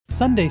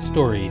Sunday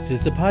Stories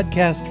is a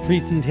podcast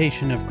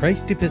presentation of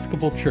Christ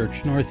Episcopal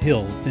Church, North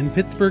Hills in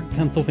Pittsburgh,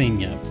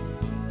 Pennsylvania.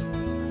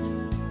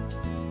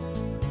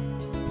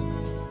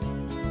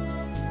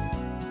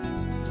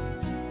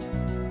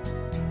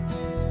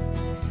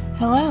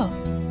 Hello,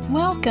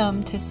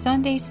 welcome to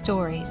Sunday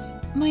Stories.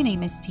 My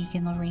name is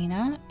Deacon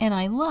Lorena, and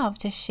I love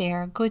to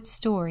share good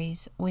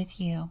stories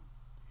with you.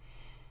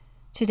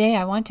 Today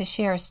I want to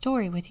share a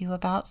story with you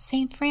about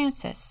St.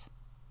 Francis.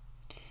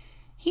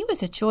 He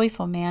was a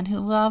joyful man who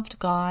loved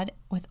God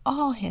with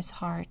all his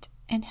heart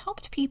and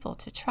helped people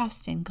to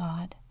trust in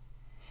God.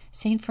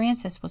 St.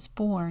 Francis was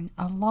born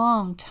a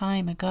long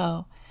time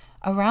ago,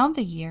 around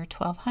the year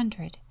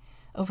 1200,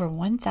 over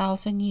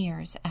 1,000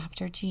 years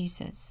after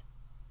Jesus.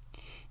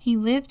 He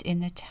lived in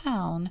the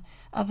town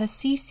of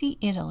Assisi,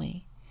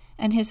 Italy,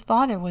 and his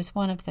father was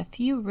one of the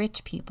few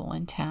rich people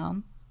in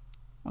town.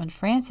 When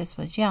Francis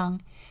was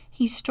young,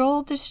 he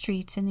strolled the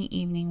streets in the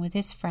evening with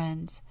his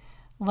friends,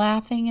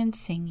 laughing and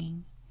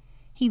singing.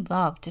 He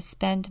loved to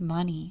spend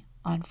money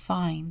on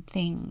fine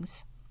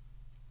things.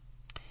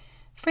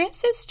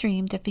 Francis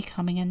dreamed of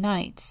becoming a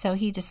knight, so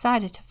he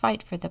decided to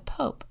fight for the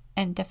Pope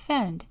and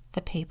defend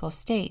the Papal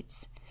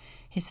States.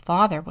 His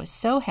father was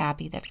so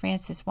happy that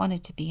Francis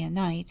wanted to be a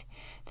knight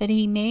that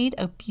he made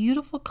a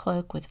beautiful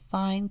cloak with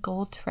fine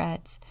gold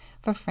threads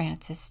for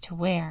Francis to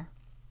wear.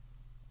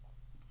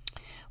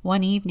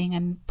 One evening,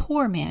 a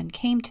poor man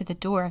came to the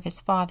door of his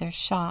father's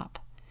shop.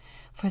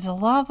 "For the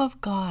love of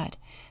God,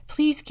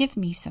 please give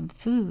me some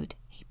food,"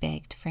 he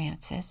begged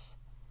Francis.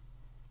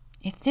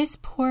 "If this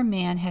poor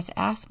man has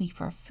asked me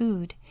for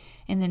food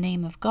in the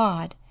name of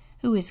God,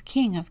 who is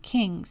King of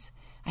Kings,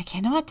 I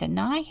cannot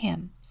deny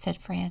him," said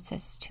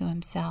Francis to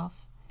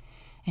himself.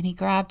 And he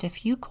grabbed a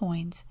few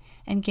coins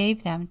and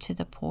gave them to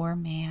the poor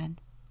man.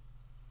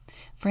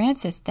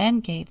 Francis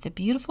then gave the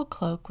beautiful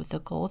cloak with the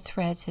gold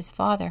threads his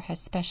father had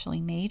specially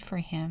made for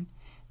him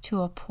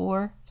to a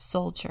poor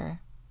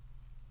soldier.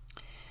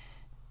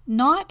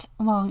 Not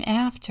long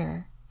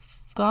after,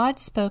 God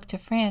spoke to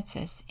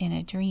Francis in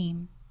a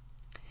dream.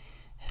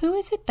 "Who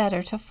is it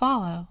better to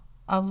follow,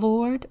 a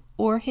lord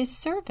or his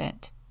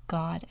servant?"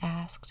 God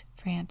asked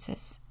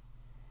Francis.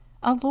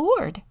 "A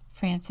lord,"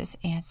 Francis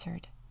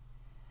answered.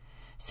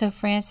 So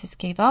Francis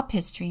gave up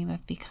his dream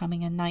of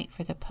becoming a knight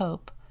for the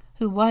Pope,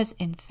 who was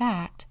in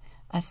fact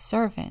a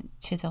servant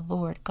to the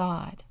Lord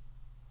God.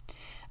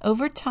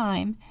 Over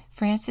time,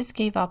 Francis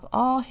gave up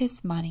all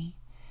his money,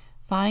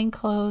 fine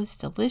clothes,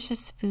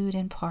 delicious food,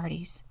 and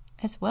parties,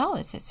 as well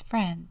as his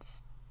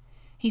friends.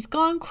 "He's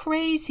gone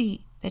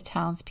crazy," the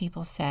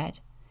townspeople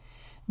said.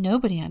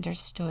 Nobody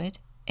understood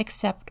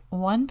except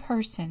one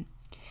person,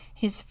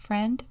 his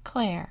friend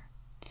Claire,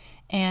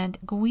 and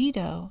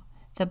Guido,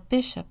 the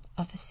Bishop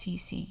of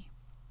Assisi.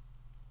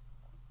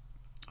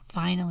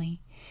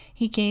 Finally,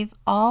 he gave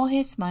all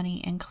his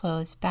money and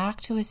clothes back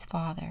to his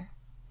father.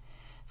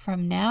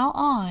 "From now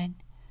on,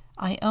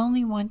 I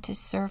only want to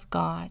serve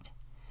God.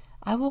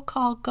 I will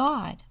call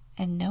God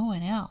and no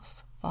one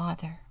else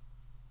Father."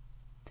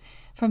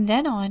 From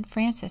then on,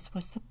 Francis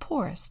was the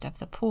poorest of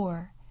the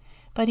poor,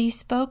 but he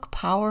spoke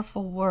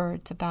powerful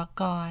words about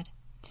God,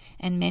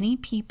 and many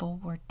people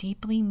were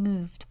deeply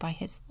moved by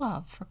his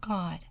love for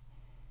God.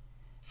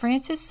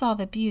 Francis saw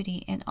the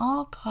beauty in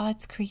all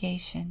God's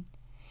creation.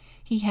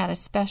 He had a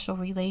special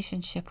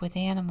relationship with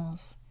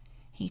animals.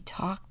 He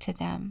talked to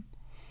them.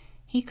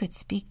 He could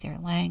speak their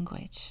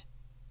language.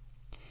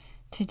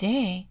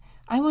 Today,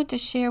 I want to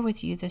share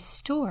with you the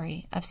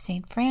story of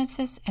St.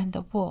 Francis and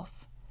the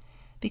wolf,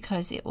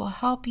 because it will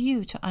help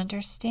you to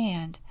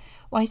understand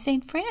why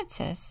St.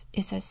 Francis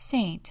is a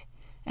saint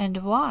and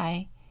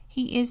why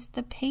he is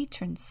the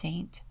patron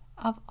saint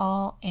of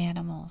all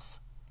animals.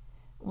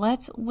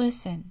 Let's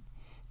listen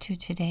to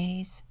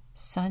today's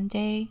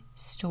Sunday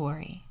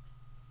story.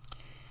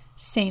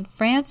 St.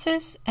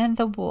 Francis and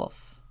the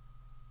Wolf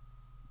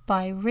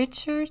by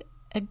Richard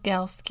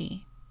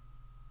Egeilski.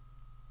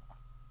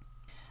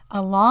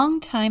 A long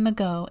time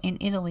ago in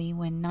Italy,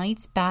 when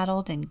knights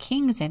battled and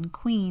kings and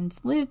queens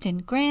lived in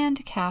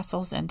grand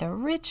castles, and the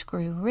rich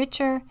grew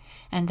richer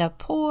and the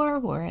poor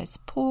were as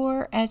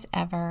poor as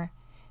ever,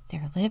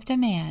 there lived a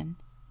man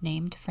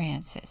named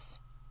Francis.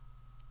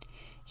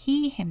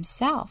 He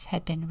himself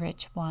had been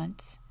rich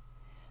once,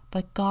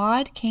 but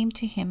God came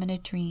to him in a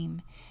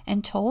dream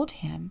and told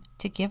him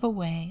to give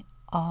away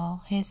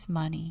all his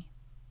money.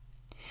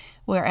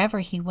 Wherever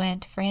he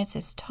went,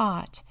 Francis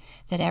taught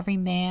that every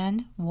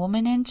man,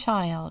 woman, and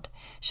child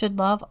should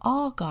love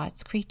all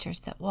God's creatures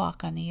that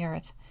walk on the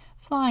earth,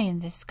 fly in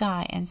the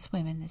sky, and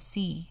swim in the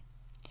sea.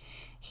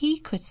 He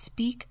could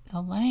speak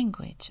the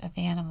language of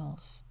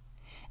animals,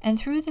 and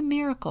through the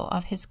miracle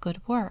of his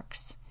good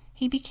works,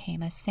 he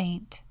became a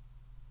saint.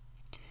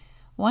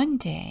 One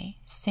day,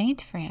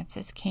 St.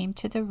 Francis came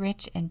to the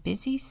rich and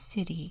busy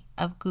city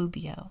of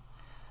Gubbio,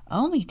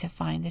 only to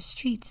find the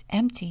streets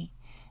empty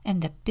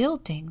and the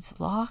buildings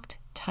locked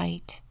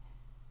tight.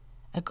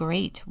 A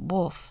great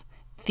wolf,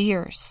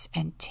 fierce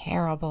and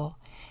terrible,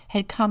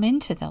 had come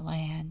into the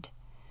land.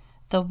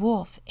 The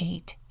wolf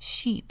ate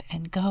sheep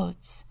and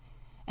goats,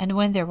 And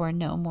when there were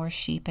no more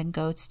sheep and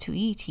goats to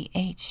eat, he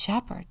ate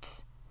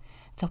shepherds.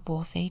 The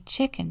wolf ate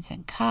chickens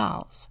and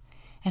cows.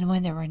 And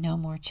when there were no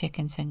more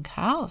chickens and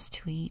cows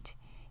to eat,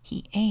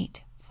 he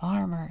ate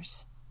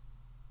farmers.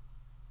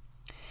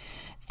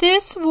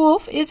 "This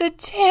wolf is a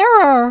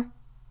terror!"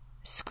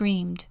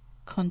 screamed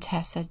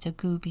Contessa de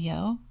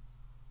Gubbio.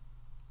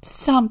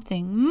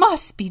 "Something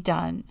must be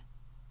done."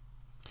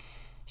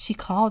 She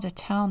called a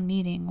town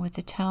meeting with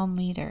the town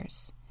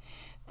leaders.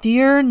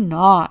 "Fear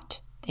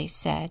not," they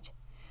said.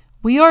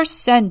 "We are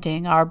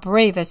sending our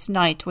bravest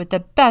knight with the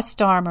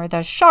best armor,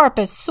 the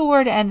sharpest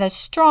sword, and the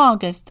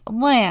strongest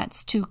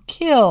lance to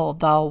kill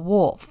the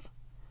wolf."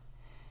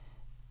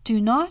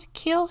 "Do not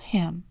kill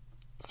him,"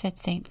 said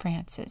St.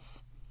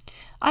 Francis.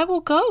 "I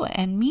will go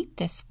and meet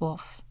this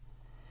wolf."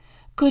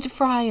 "Good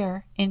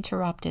friar,"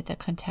 interrupted the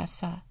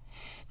Contessa,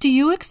 "do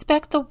you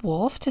expect the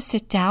wolf to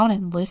sit down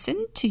and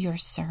listen to your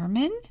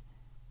sermon?"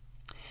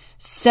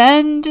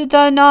 "Send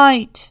the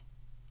knight!"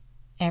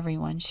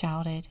 everyone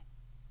shouted.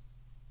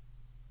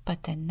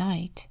 But the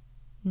knight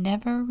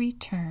never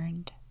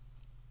returned.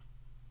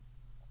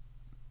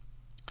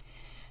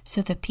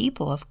 So the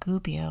people of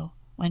Gubbio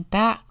went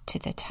back to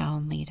the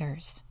town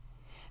leaders.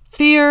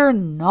 "Fear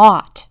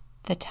not,"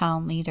 the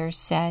town leaders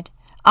said.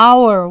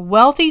 "Our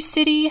wealthy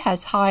city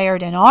has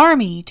hired an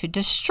army to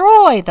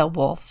destroy the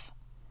wolf."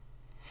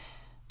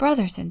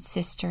 "Brothers and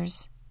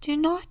sisters, do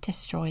not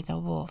destroy the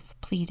wolf,"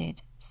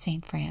 pleaded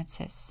St.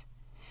 Francis.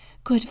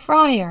 "Good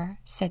friar,"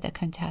 said the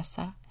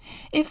Contessa,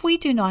 "if we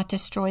do not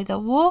destroy the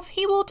wolf,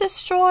 he will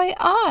destroy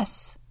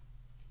us."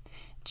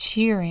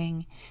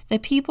 Cheering, the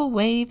people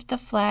waved the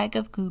flag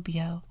of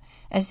Gubbio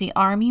as the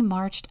army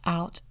marched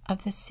out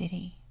of the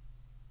city.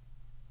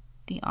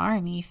 The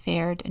army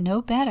fared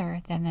no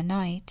better than the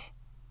knight.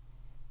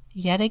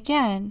 Yet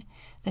again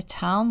the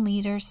town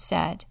leaders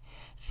said,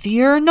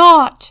 "Fear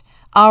not!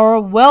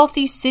 Our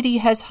wealthy city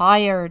has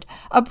hired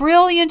a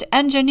brilliant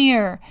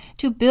engineer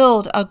to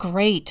build a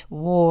great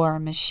war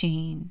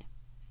machine."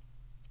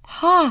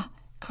 "Ha!"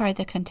 cried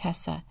the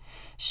Contessa.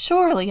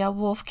 "Surely a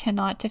wolf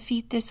cannot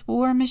defeat this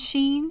war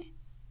machine."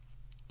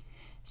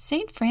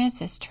 St.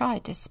 Francis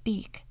tried to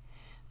speak,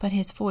 but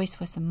his voice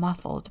was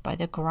muffled by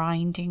the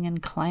grinding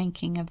and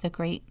clanking of the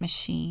great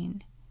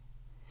machine.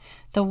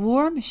 The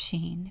war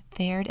machine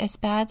fared as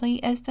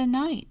badly as the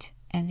knight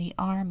and the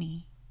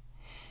army.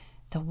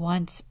 The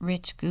once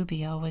rich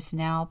Gubbio was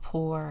now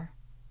poor.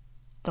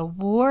 The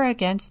war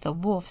against the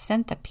wolf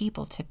sent the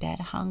people to bed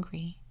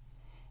hungry.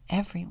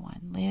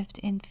 Everyone lived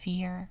in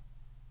fear.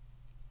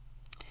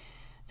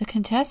 The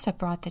Contessa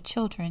brought the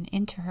children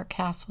into her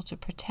castle to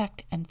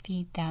protect and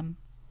feed them.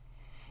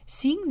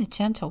 Seeing the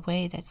gentle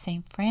way that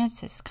St.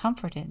 Francis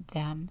comforted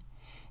them,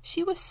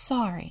 she was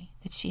sorry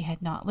that she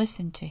had not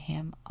listened to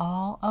him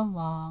all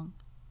along.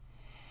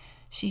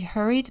 She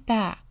hurried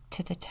back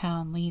to the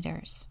town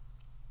leaders.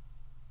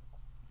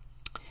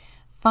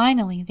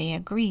 Finally, they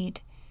agreed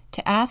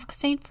to ask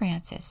St.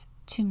 Francis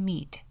to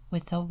meet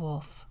with the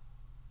wolf.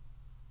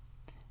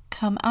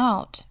 "Come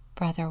out,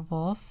 Brother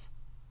Wolf,"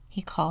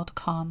 he called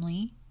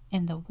calmly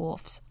in the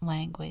wolf's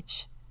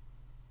language.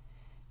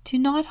 "Do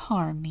not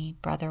harm me,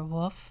 Brother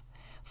Wolf,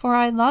 for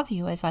I love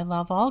you as I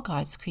love all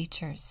God's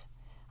creatures.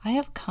 I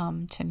have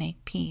come to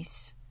make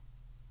peace."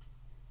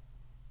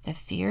 The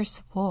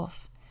fierce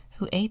wolf,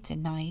 who ate the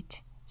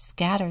knight,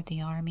 scattered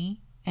the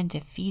army, and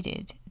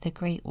defeated the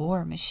great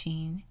war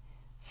machine,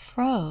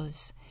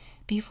 froze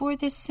before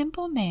this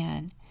simple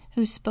man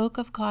who spoke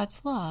of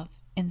God's love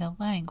in the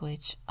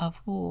language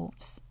of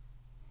wolves.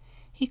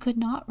 He could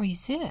not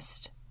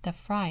resist the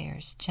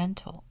friar's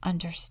gentle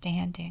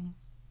understanding.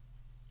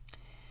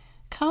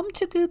 "Come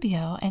to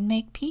Gubbio and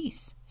make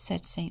peace,"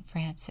 said St.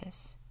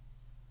 Francis.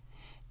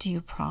 "Do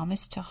you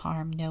promise to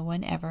harm no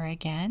one ever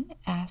again?"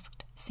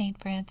 asked St.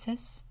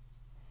 Francis.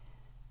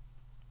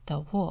 The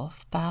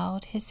wolf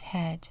bowed his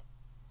head.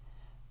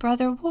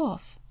 "Brother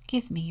Wolf,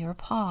 give me your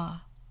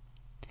paw."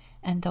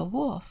 And the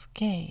wolf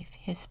gave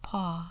his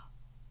paw.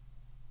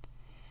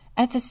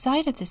 At the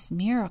sight of this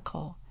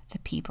miracle, the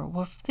people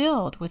were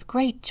filled with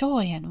great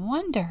joy and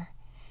wonder.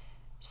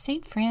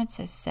 St.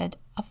 Francis said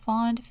a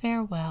fond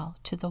farewell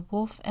to the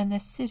wolf and the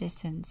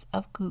citizens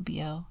of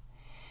Gubbio,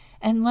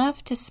 and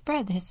left to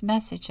spread his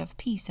message of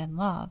peace and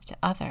love to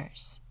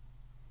others.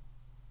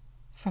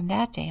 From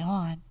that day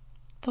on,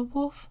 the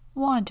wolf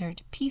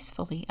wandered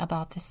peacefully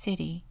about the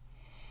city.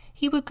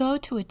 He would go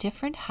to a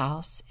different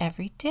house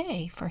every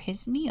day for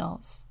his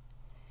meals.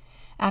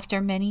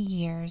 After many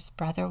years,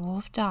 Brother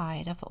Wolf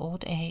died of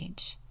old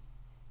age.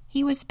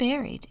 He was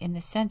buried in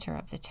the center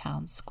of the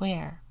town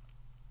square.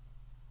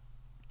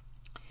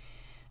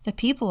 The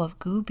people of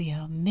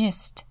Gubbio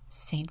missed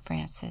St.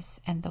 Francis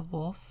and the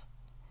wolf.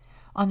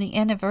 On the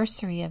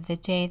anniversary of the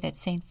day that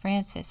St.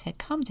 Francis had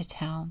come to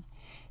town,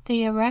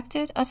 they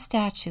erected a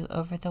statue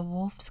over the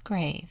wolf's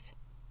grave.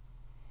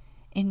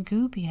 In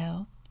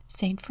Gubbio,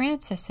 St.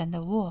 Francis and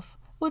the wolf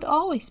would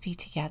always be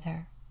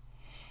together,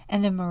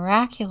 and the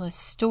miraculous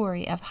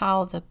story of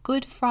how the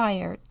good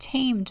friar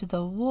tamed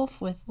the wolf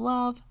with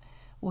love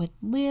would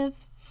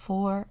live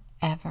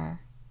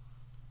forever.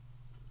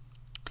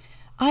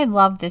 I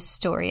love this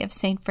story of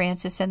St.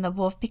 Francis and the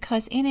wolf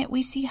because in it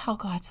we see how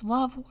God's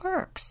love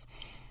works.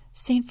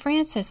 St.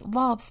 Francis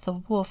loves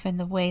the wolf in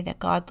the way that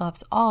God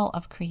loves all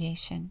of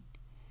creation.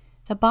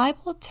 The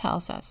Bible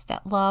tells us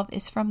that love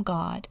is from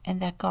God and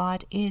that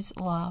God is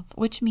love,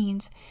 which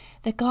means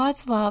that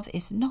God's love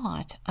is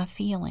not a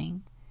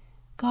feeling.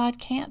 God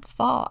can't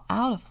fall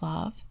out of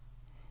love.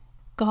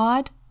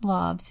 God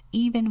loves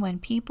even when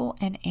people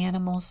and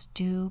animals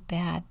do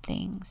bad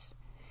things.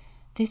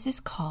 This is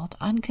called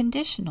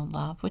unconditional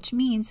love, which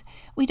means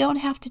we don't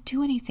have to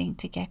do anything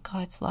to get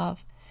God's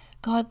love.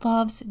 God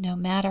loves no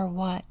matter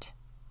what.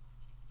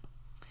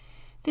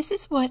 This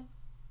is what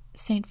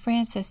St.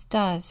 Francis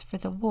does for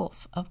the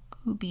wolf of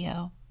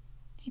Gubbio.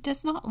 He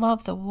does not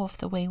love the wolf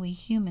the way we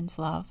humans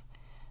love,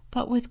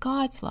 but with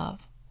God's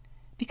love,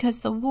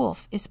 because the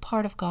wolf is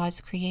part of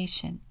God's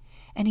creation,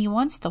 and he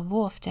wants the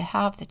wolf to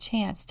have the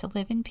chance to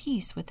live in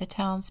peace with the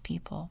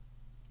townspeople.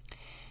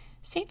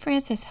 St.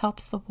 Francis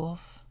helps the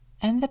wolf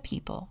and the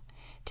people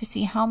to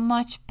see how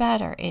much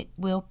better it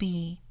will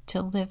be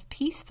to live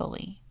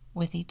peacefully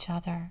with each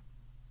other.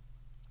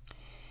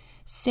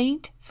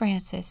 Saint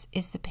Francis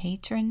is the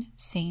patron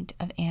saint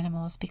of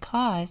animals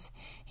because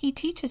he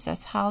teaches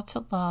us how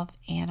to love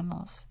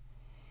animals.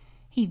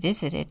 He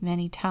visited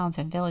many towns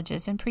and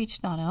villages and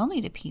preached not only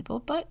to people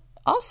but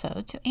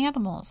also to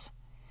animals.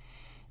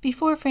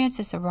 Before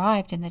Francis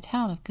arrived in the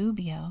town of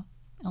Gubbio,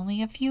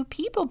 only a few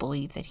people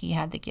believed that he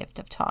had the gift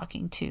of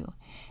talking to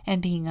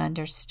and being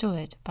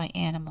understood by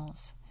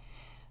animals.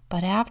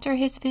 But after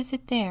his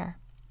visit there,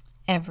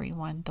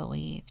 everyone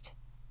believed.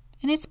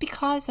 And it's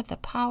because of the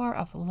power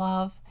of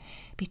love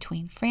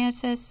between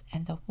Francis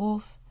and the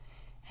wolf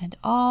and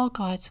all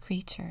God's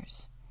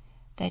creatures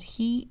that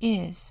he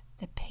is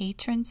the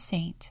patron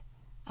saint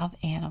of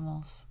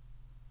animals.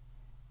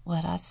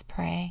 Let us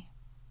pray.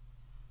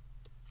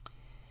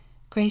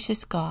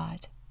 Gracious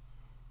God,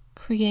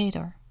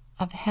 Creator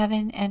of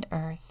heaven and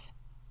earth,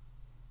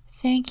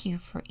 thank you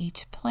for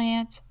each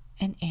plant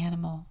and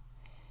animal,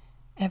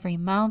 every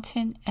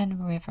mountain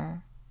and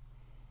river,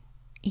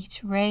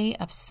 each ray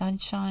of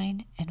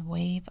sunshine and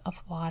wave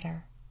of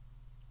water.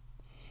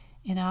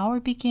 In our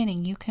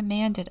beginning, you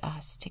commanded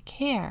us to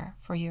care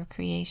for your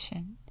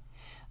creation.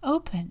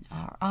 Open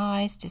our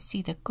eyes to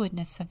see the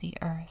goodness of the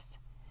earth.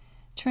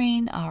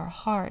 Train our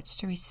hearts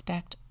to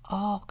respect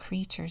all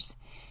creatures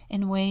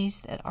in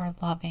ways that are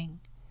loving,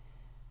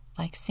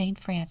 like St.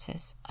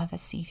 Francis of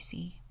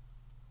Assisi.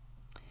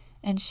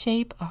 And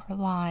shape our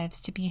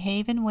lives to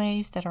behave in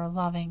ways that are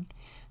loving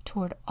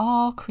toward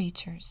all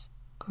creatures,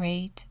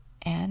 great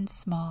and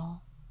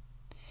small.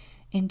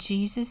 In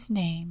Jesus'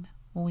 name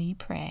we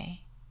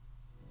pray.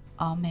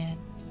 Amen.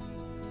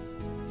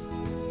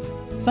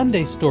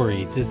 Sunday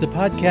Stories is a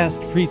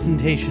podcast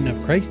presentation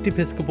of Christ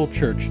Episcopal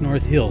Church,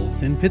 North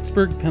Hills in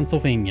Pittsburgh,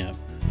 Pennsylvania.